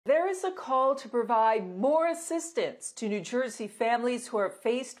is a call to provide more assistance to New Jersey families who are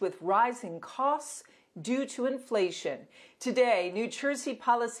faced with rising costs due to inflation. Today, New Jersey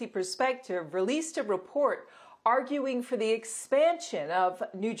Policy Perspective released a report arguing for the expansion of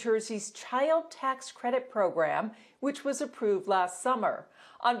New Jersey's Child Tax Credit Program, which was approved last summer.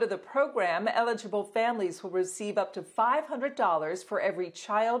 Under the program, eligible families will receive up to $500 for every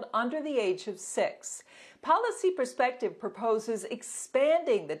child under the age of 6. Policy Perspective proposes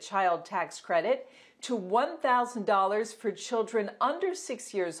expanding the child tax credit to $1,000 for children under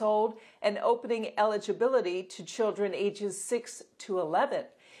 6 years old and opening eligibility to children ages 6 to 11.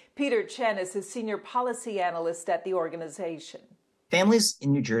 Peter Chen is a senior policy analyst at the organization. Families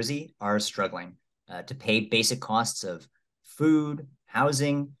in New Jersey are struggling to pay basic costs of food,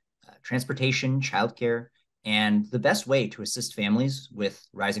 housing, transportation, childcare, and the best way to assist families with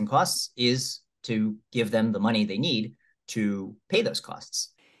rising costs is to give them the money they need to pay those costs.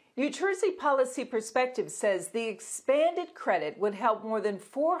 New Jersey Policy Perspective says the expanded credit would help more than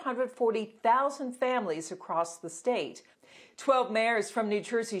 440,000 families across the state. 12 mayors from New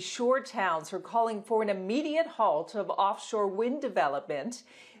Jersey's shore towns are calling for an immediate halt of offshore wind development.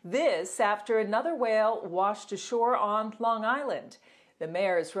 This after another whale washed ashore on Long Island. The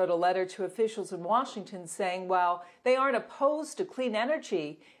mayors wrote a letter to officials in Washington saying while they aren't opposed to clean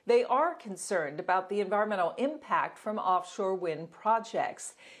energy, they are concerned about the environmental impact from offshore wind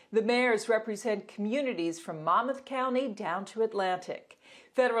projects. The mayors represent communities from Monmouth County down to Atlantic.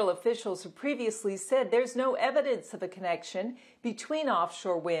 Federal officials have previously said there's no evidence of a connection between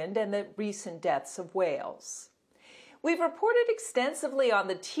offshore wind and the recent deaths of whales. We've reported extensively on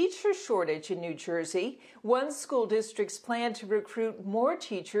the teacher shortage in New Jersey. One school district's plan to recruit more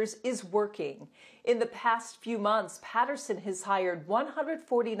teachers is working. In the past few months, Patterson has hired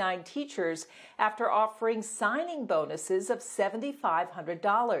 149 teachers after offering signing bonuses of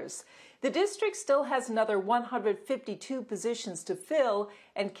 $7,500. The district still has another 152 positions to fill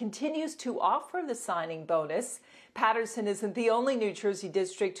and continues to offer the signing bonus. Patterson isn't the only New Jersey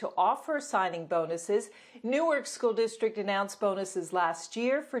district to offer signing bonuses. Newark School District announced bonuses last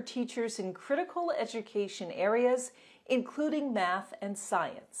year for teachers in critical education areas, including math and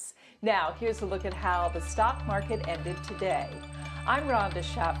science. Now, here's a look at how the stock market ended today. I'm Rhonda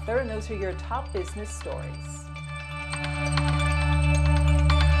Schaffler, and those are your top business stories.